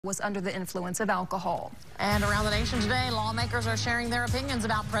was under the influence of alcohol. And around the nation today, lawmakers are sharing their opinions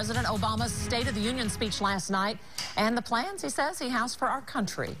about President Obama's State of the Union speech last night and the plans he says he has for our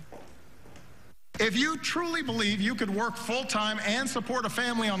country. If you truly believe you could work full-time and support a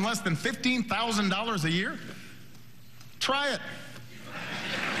family on less than $15,000 a year, try it.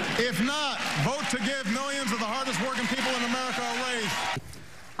 If not, vote to give millions of the hardest working people in America a raise.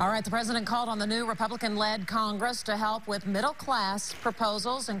 All right, the president called on the new Republican-led Congress to help with middle-class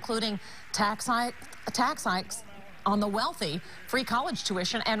proposals, including tax hikes on the wealthy, free college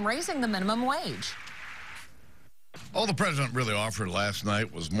tuition, and raising the minimum wage. All the president really offered last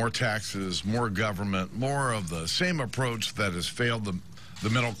night was more taxes, more government, more of the same approach that has failed the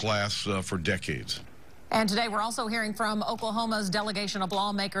middle class for decades. And today we're also hearing from Oklahoma's delegation of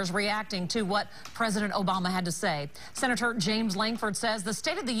lawmakers reacting to what President Obama had to say. Senator James Langford says the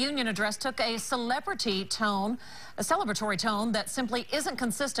State of the Union address took a celebratory tone that simply isn't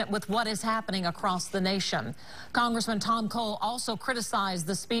consistent with what is happening across the nation. Congressman Tom Cole also criticized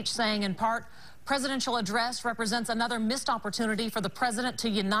the speech, saying in part, presidential address represents another missed opportunity for the president to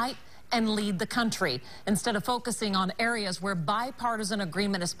unite and lead the country. Instead of focusing on areas where bipartisan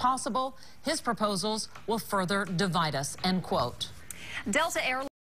agreement is possible, his proposals will further divide us, end quote. Delta Airlines